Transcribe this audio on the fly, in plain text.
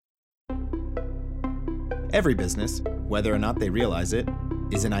Every business, whether or not they realize it,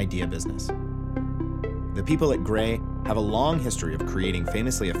 is an idea business. The people at Gray have a long history of creating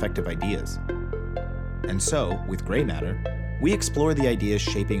famously effective ideas. And so, with Gray Matter, we explore the ideas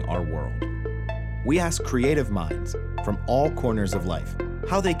shaping our world. We ask creative minds from all corners of life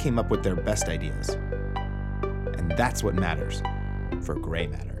how they came up with their best ideas. And that's what matters for Gray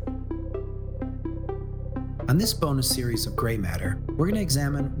Matter. On this bonus series of Gray Matter, we're going to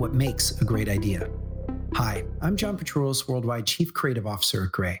examine what makes a great idea. Hi, I'm John Petroulos, Worldwide Chief Creative Officer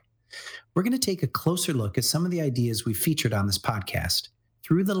at Gray. We're going to take a closer look at some of the ideas we featured on this podcast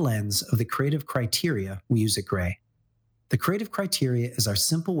through the lens of the creative criteria we use at Gray. The creative criteria is our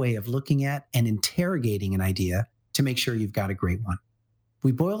simple way of looking at and interrogating an idea to make sure you've got a great one.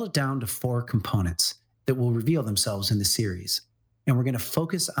 We boil it down to 4 components that will reveal themselves in the series, and we're going to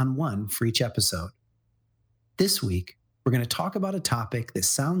focus on one for each episode. This week, we're going to talk about a topic that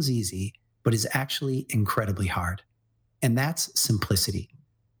sounds easy, but is actually incredibly hard. And that's simplicity,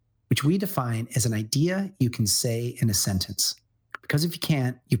 which we define as an idea you can say in a sentence. Because if you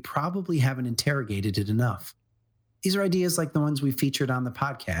can't, you probably haven't interrogated it enough. These are ideas like the ones we featured on the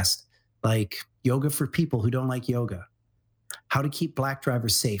podcast, like yoga for people who don't like yoga, how to keep Black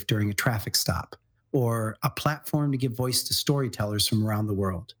drivers safe during a traffic stop, or a platform to give voice to storytellers from around the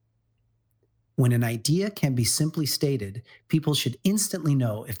world. When an idea can be simply stated, people should instantly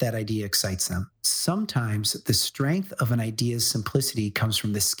know if that idea excites them. Sometimes the strength of an idea's simplicity comes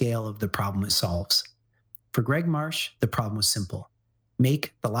from the scale of the problem it solves. For Greg Marsh, the problem was simple: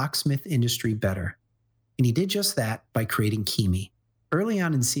 make the locksmith industry better. And he did just that by creating Kimi. Early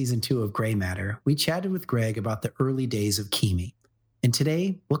on in season 2 of Gray Matter, we chatted with Greg about the early days of Kimi. And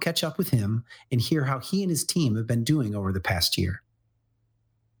today, we'll catch up with him and hear how he and his team have been doing over the past year.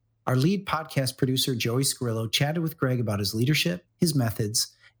 Our lead podcast producer, Joey Scarillo, chatted with Greg about his leadership, his methods,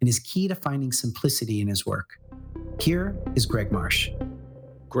 and his key to finding simplicity in his work. Here is Greg Marsh.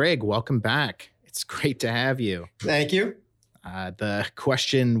 Greg, welcome back. It's great to have you. Thank you. The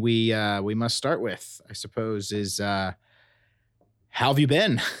question we must start with, I suppose, is how have you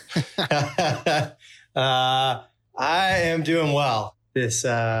been? I am doing well. This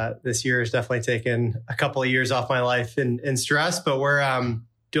year has definitely taken a couple of years off my life in stress, but we're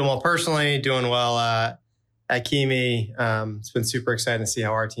doing well personally, doing well at Kimi. It's been super exciting to see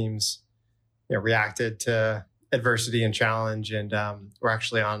how our teams reacted to adversity and challenge, and we're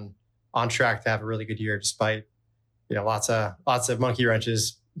actually on track to have a really good year despite lots of monkey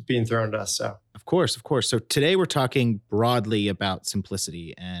wrenches being thrown at us. So Of course. So today we're talking broadly about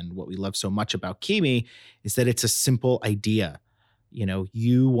simplicity, and what we love so much about Kimi is that it's a simple idea.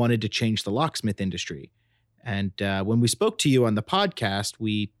 You wanted to change the locksmith industry. And when we spoke to you on the podcast,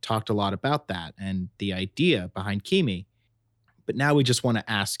 we talked a lot about that and the idea behind Kimi. But now we just want to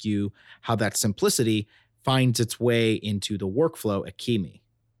ask you how that simplicity finds its way into the workflow at Kimi.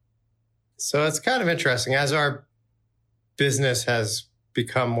 So it's kind of interesting. As our business has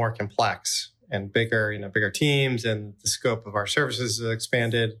become more complex and bigger, bigger teams, and the scope of our services has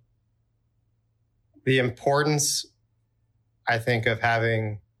expanded, the importance, I think, of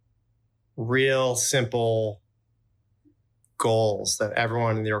having real simple goals that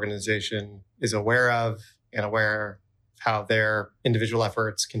everyone in the organization is aware of and aware of how their individual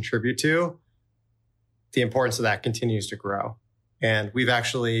efforts contribute to, the importance of that continues to grow. And we've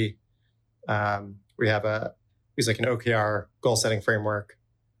actually, we have like an OKR goal setting framework.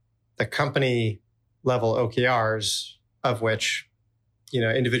 The company level OKRs, of which,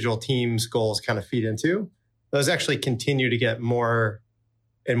 individual teams' goals kind of feed into, those actually continue to get more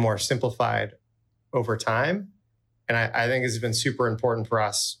and more simplified over time. And I think it's been super important for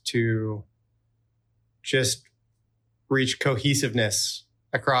us to just reach cohesiveness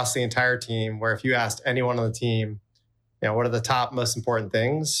across the entire team, where if you asked anyone on the team, what are the top most important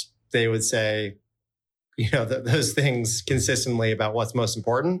things, they would say, those things consistently about what's most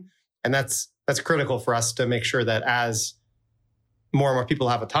important. And that's critical for us to make sure that as more and more people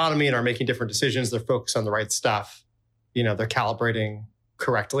have autonomy and are making different decisions, they're focused on the right stuff. They're calibrating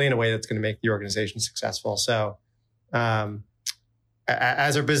correctly in a way that's going to make the organization successful. So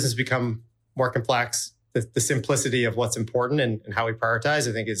as our business become more complex, the simplicity of what's important and how we prioritize,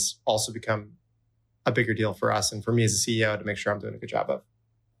 I think, has also become a bigger deal for us and for me as a CEO to make sure I'm doing a good job of.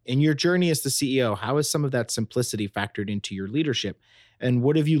 In your journey as the CEO, how has some of that simplicity factored into your leadership? And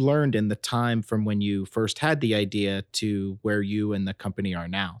what have you learned in the time from when you first had the idea to where you and the company are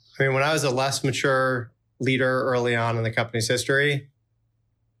now? I mean, when I was a less mature leader early on in the company's history,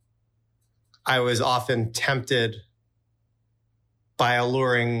 I was often tempted by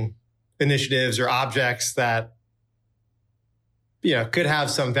alluring initiatives or objects that, could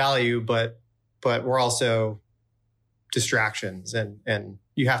have some value, but but we're also distractions, and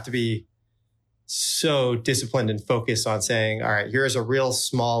you have to be so disciplined and focused on saying, all right, here's a real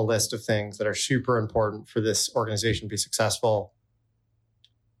small list of things that are super important for this organization to be successful.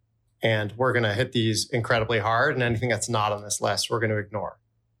 And we're going to hit these incredibly hard, and anything that's not on this list, we're going to ignore.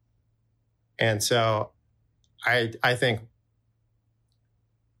 And so I think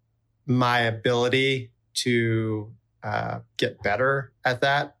my ability to get better at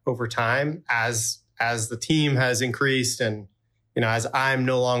that over time as the team has increased, and as I'm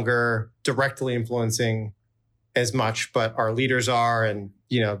no longer directly influencing as much, but our leaders are, and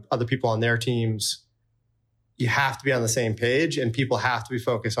other people on their teams, you have to be on the same page, and people have to be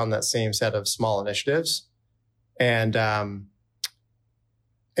focused on that same set of small initiatives. And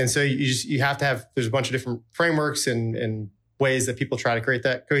so you have to have, there's a bunch of different frameworks and ways that people try to create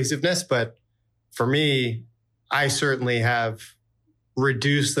that cohesiveness. But for me, I certainly have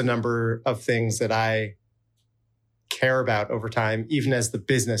reduced the number of things that I care about over time, even as the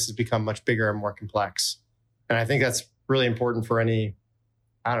business has become much bigger and more complex. And I think that's really important for any,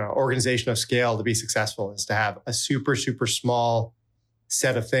 organization of scale to be successful, is to have a super, super small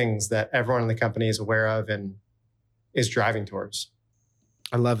set of things that everyone in the company is aware of and is driving towards.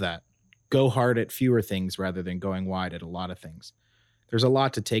 I love that. Go hard at fewer things rather than going wide at a lot of things. There's a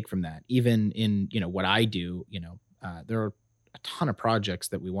lot to take from that. Even in, what I do, there are a ton of projects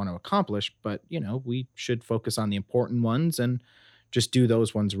that we want to accomplish, but, we should focus on the important ones and just do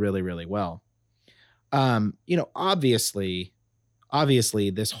those ones really, really well. Obviously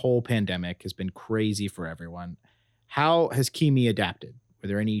this whole pandemic has been crazy for everyone. How has Kimi adapted? Were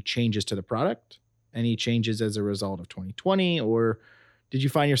there any changes to the product? Any changes as a result of 2020? Or did you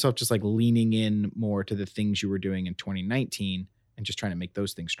find yourself just like leaning in more to the things you were doing in 2019 and just trying to make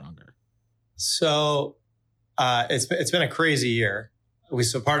those things stronger? So it's been a crazy year.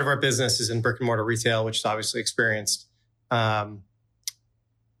 So part of our business is in brick and mortar retail, which has obviously experienced, an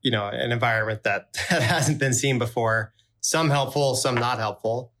environment that hasn't been seen before. Some helpful, some not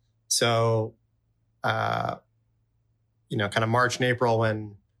helpful. So, kind of March and April,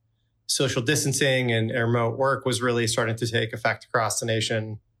 when social distancing and remote work was really starting to take effect across the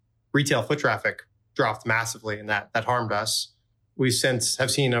nation, retail foot traffic dropped massively, and that harmed us. We since have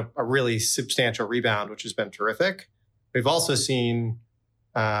seen a really substantial rebound, which has been terrific. We've also seen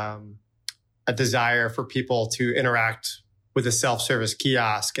a desire for people to interact with a self-service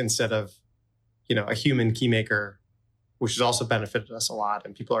kiosk instead of, a human key maker, which has also benefited us a lot.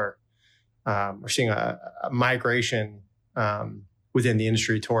 And people are we're seeing a migration within the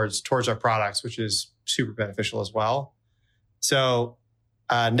industry towards our products, which is super beneficial as well. So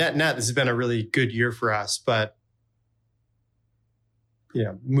net, this has been a really good year for us. But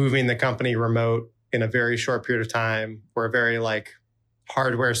moving the company remote in a very short period of time, we're a very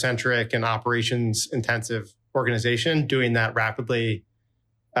hardware centric and operations intensive organization. Doing that rapidly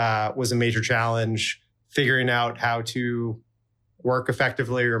was a major challenge. Figuring out how to work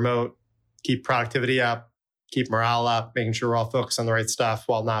effectively remote, keep productivity up, keep morale up, making sure we're all focused on the right stuff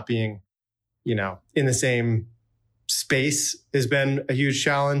while not being, in the same space has been a huge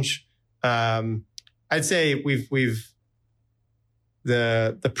challenge. I'd say we've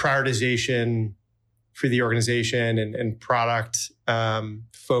the prioritization for the organization and product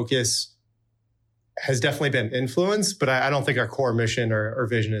focus has definitely been influenced, but I don't think our core mission or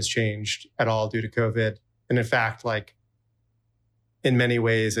vision has changed at all due to COVID. And in fact, in many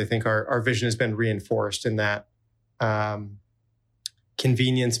ways, I think our vision has been reinforced in that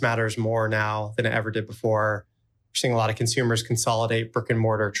convenience matters more now than it ever did before. We're seeing a lot of consumers consolidate brick and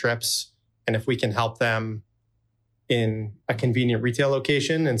mortar trips. And if we can help them in a convenient retail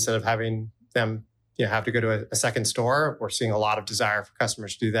location instead of having them have to go to a second store, we're seeing a lot of desire for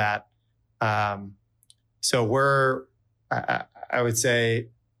customers to do that. So I would say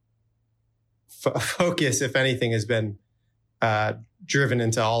focus, if anything, has been driven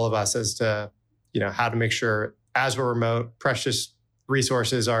into all of us as to, how to make sure as we're remote, precious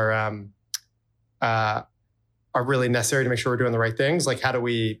resources are really necessary to make sure we're doing the right things. How do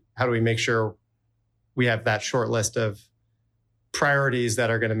we make sure we have that short list of priorities that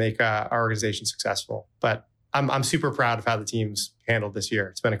are going to make our organization successful? But I'm super proud of how the team's handled this year.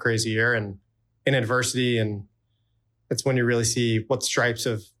 It's been a crazy year, and in adversity, and it's when you really see what stripes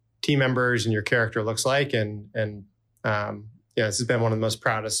of team members and your character looks like. And this has been one of the most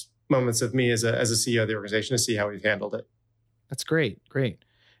proudest moments of me as a CEO of the organization, to see how we've handled it. That's great. Have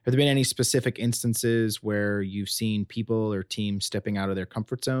there been any specific instances where you've seen people or teams stepping out of their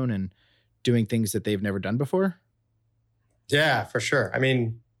comfort zone and doing things that they've never done before? Yeah, for sure. I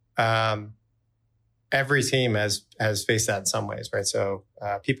mean, every team has faced that in some ways, right? So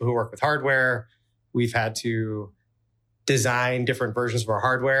people who work with hardware, we've had to design different versions of our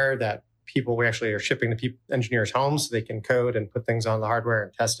hardware that we actually are shipping to engineers' homes so they can code and put things on the hardware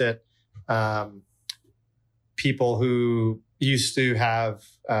and test it. People who used to have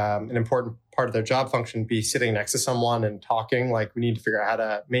an important part of their job function be sitting next to someone and talking, like we need to figure out how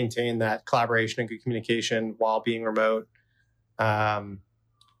to maintain that collaboration and good communication while being remote.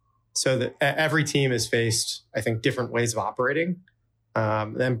 So that every team has faced, I think, different ways of operating.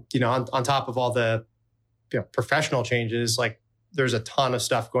 Then, on top of all the professional changes, like there's a ton of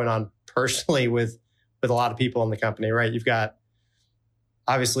stuff going on personally with a lot of people in the company, right? You've got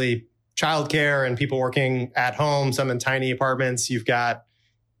obviously childcare and people working at home, some in tiny apartments. You've got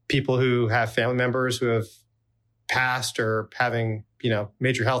people who have family members who have passed or having,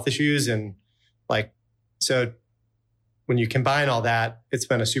 major health issues. And so when you combine all that, it's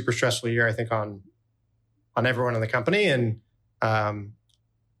been a super stressful year, I think, on everyone in the company. And I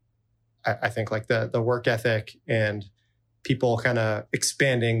think the work ethic and people kind of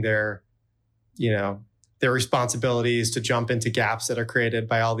expanding their responsibilities to jump into gaps that are created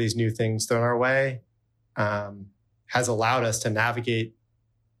by all these new things thrown our way has allowed us to navigate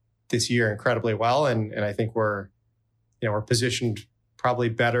this year incredibly well. And I think we're positioned probably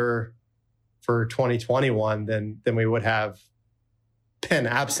better for 2021 than we would have been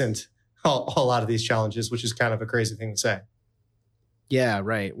absent a lot of these challenges, which is kind of a crazy thing to say. Yeah,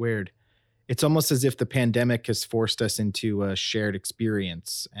 right. Weird. It's almost as if the pandemic has forced us into a shared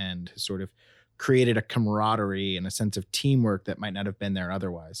experience and sort of created a camaraderie and a sense of teamwork that might not have been there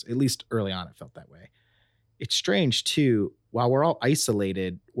otherwise. At least early on, it felt that way. It's strange, too. While we're all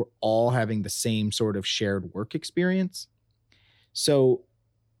isolated, we're all having the same sort of shared work experience. So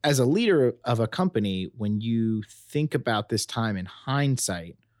as a leader of a company, when you think about this time in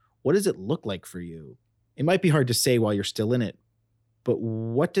hindsight, what does it look like for you? It might be hard to say while you're still in it, but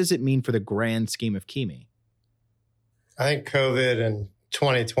what does it mean for the grand scheme of Kimi? I think COVID and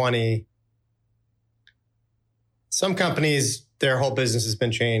 2020, some companies, their whole business has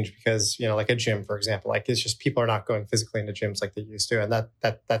been changed because, like a gym, for example, like it's just people are not going physically into gyms like they used to. And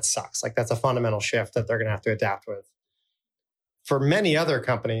that sucks. Like that's a fundamental shift that they're going to have to adapt with. For many other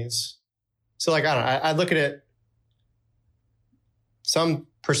companies, so I don't know, I look at it, some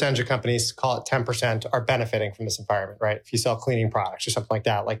percentage of companies, call it 10%, are benefiting from this environment, right? If you sell cleaning products or something like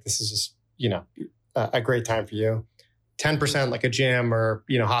that, like this is just, a great time for you. 10%, like a gym or,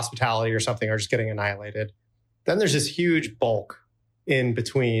 hospitality or something, are just getting annihilated. Then there's this huge bulk in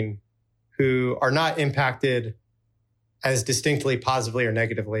between who are not impacted as distinctly positively or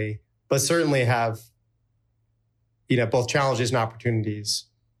negatively, but certainly have, both challenges and opportunities.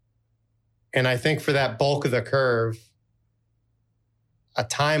 And I think for that bulk of the curve, a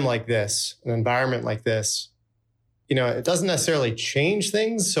time like this, an environment like this, it doesn't necessarily change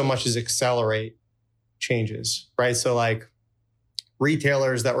things so much as accelerate changes, right? So like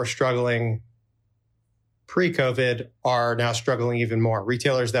retailers that were struggling pre-COVID are now struggling even more.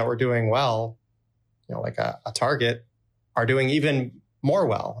 Retailers that were doing well, like a Target, are doing even more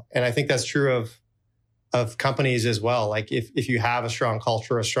well. And I think that's true of companies as well. Like if you have a strong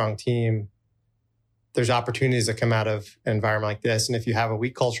culture, a strong team, there's opportunities that come out of an environment like this. And if you have a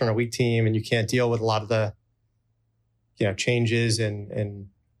weak culture and a weak team and you can't deal with a lot of the, changes and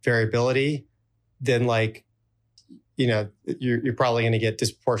variability, then you're probably going to get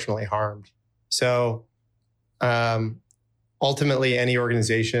disproportionately harmed. So ultimately, any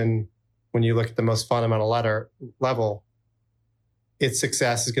organization, when you look at the most fundamental level, its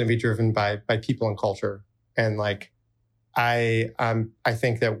success is going to be driven by people and culture. And I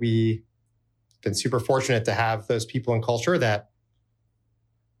think that we've been super fortunate to have those people and culture that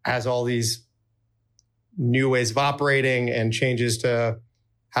has all these new ways of operating and changes to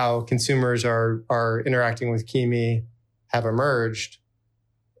how consumers are interacting with Kimi have emerged.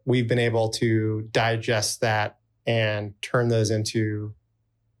 We've been able to digest that and turn those into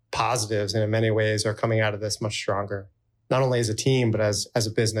positives, and in many ways are coming out of this much stronger, not only as a team, but as a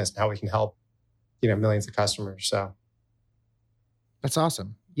business, and how we can help, millions of customers. So that's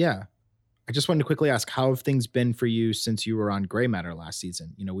awesome. Yeah. I just wanted to quickly ask, how have things been for you since you were on Gray Matter last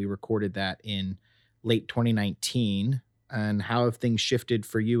season? We recorded that in late 2019. And how have things shifted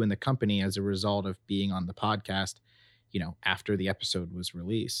for you and the company as a result of being on the podcast, after the episode was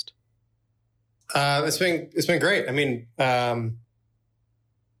released? It's been great. I mean,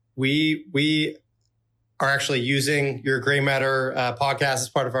 we are actually using your Gray Matter podcast as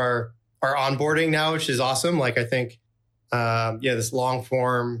part of our onboarding now, which is awesome. I think, this long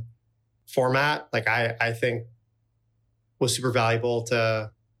form format, I think was super valuable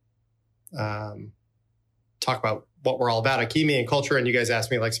to talk about what we're all about at Kimi and culture. And you guys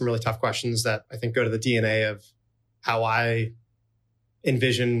asked me like some really tough questions that I think go to the DNA of how I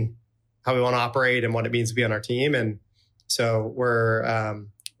envision how we want to operate and what it means to be on our team. And so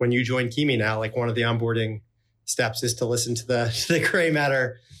when you join Kimi now, like one of the onboarding steps is to listen to the Gray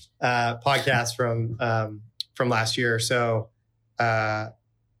Matter podcast from last year. So,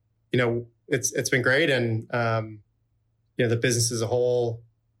 it's been great. And, the business as a whole,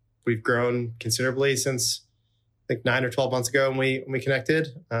 we've grown considerably since I think 9 or 12 months ago when we connected.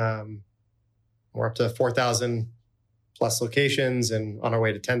 We're up to 4,000 plus locations and on our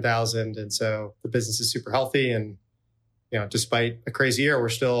way to 10,000. And so the business is super healthy. And, despite a crazy year, we're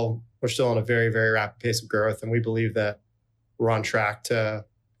still on a very, very rapid pace of growth. And we believe that we're on track to,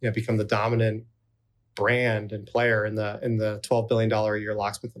 become the dominant brand and player in the $12 billion a year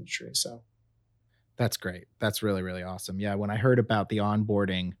locksmith industry. So that's great. That's really, really awesome. Yeah. When I heard about the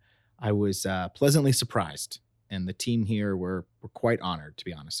onboarding, I was pleasantly surprised, and the team here were quite honored, to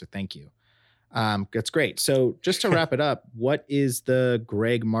be honest. So thank you. That's great. So just to wrap it up, what is the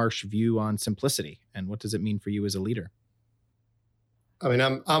Greg Marsh view on simplicity, and what does it mean for you as a leader? I mean,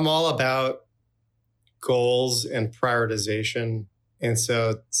 I'm all about goals and prioritization. And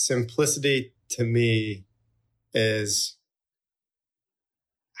so simplicity to me is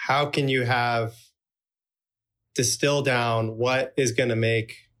how can you distill down what is going to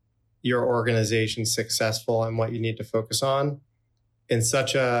make your organization successful and what you need to focus on in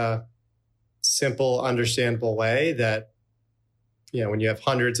such a simple, understandable way that, when you have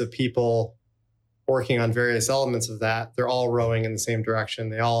hundreds of people working on various elements of that, they're all rowing in the same direction.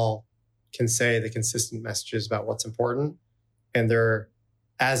 They all can say the consistent messages about what's important. And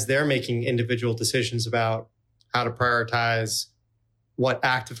as they're making individual decisions about how to prioritize, what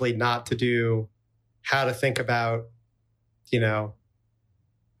actively not to do, how to think about,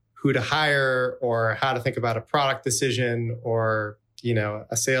 who to hire, or how to think about a product decision or,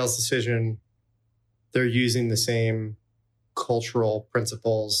 a sales decision, they're using the same cultural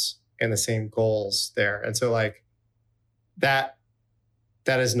principles and the same goals there. And so like that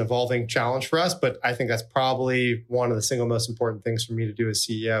is an evolving challenge for us, but I think that's probably one of the single most important things for me to do as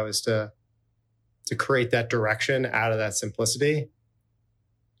CEO is to create that direction out of that simplicity.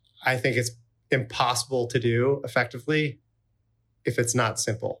 I think it's impossible to do effectively if it's not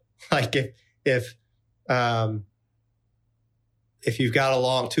simple. Like if you've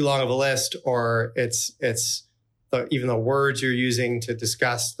got too long of a list, or it's even the words you're using to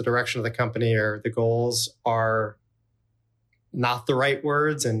discuss the direction of the company or the goals are not the right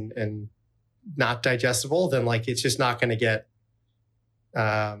words and not digestible, then like it's just not going to get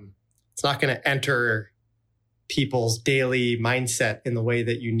it's not going to enter people's daily mindset in the way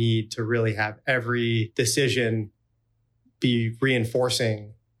that you need to really have every decision be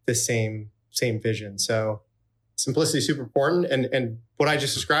reinforcing the same vision. So simplicity is super important. And what I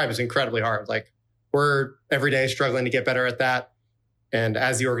just described is incredibly hard. Like we're every day struggling to get better at that. And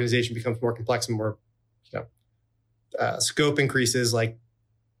as the organization becomes more complex and more, scope increases, like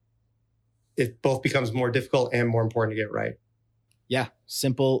it both becomes more difficult and more important to get right. Yeah.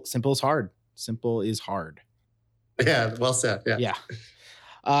 Simple is hard. Simple is hard. Yeah. Well said. Yeah.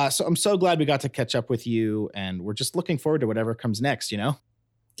 Yeah. So I'm so glad we got to catch up with you, and we're just looking forward to whatever comes next,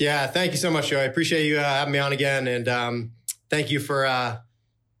 Yeah. Thank you so much, Joe. I appreciate you having me on again. And thank you for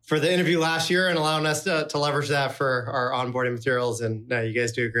the interview last year and allowing us to leverage that for our onboarding materials. And no, you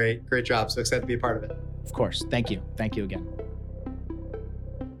guys do a great job. So excited to be a part of it. Of course. Thank you. Thank you again.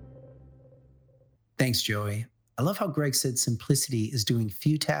 Thanks, Joey. I love how Greg said simplicity is doing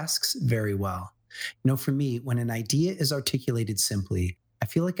few tasks very well. For me, when an idea is articulated simply, I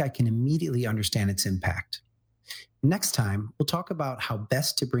feel like I can immediately understand its impact. Next time, we'll talk about how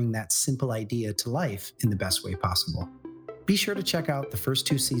best to bring that simple idea to life in the best way possible. Be sure to check out the first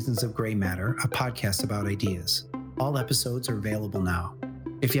 2 seasons of Gray Matter, a podcast about ideas. All episodes are available now.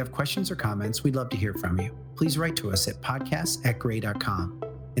 If you have questions or comments, we'd love to hear from you. Please write to us at podcast@gray.com.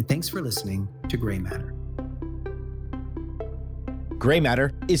 And thanks for listening to Gray Matter. Gray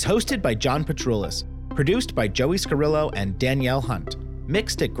Matter is hosted by John Petroulis, produced by Joey Scarillo and Danielle Hunt,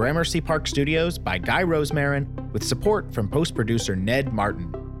 mixed at Gramercy Park Studios by Guy Rosemarin, with support from post-producer Ned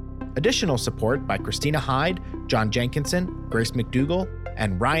Martin. Additional support by Christina Hyde, John Jenkinson, Grace McDougall,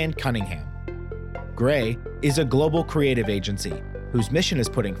 and Ryan Cunningham. Gray is a global creative agency whose mission is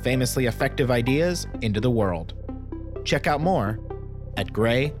putting famously effective ideas into the world. Check out more at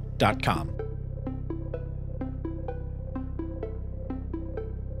gray.com.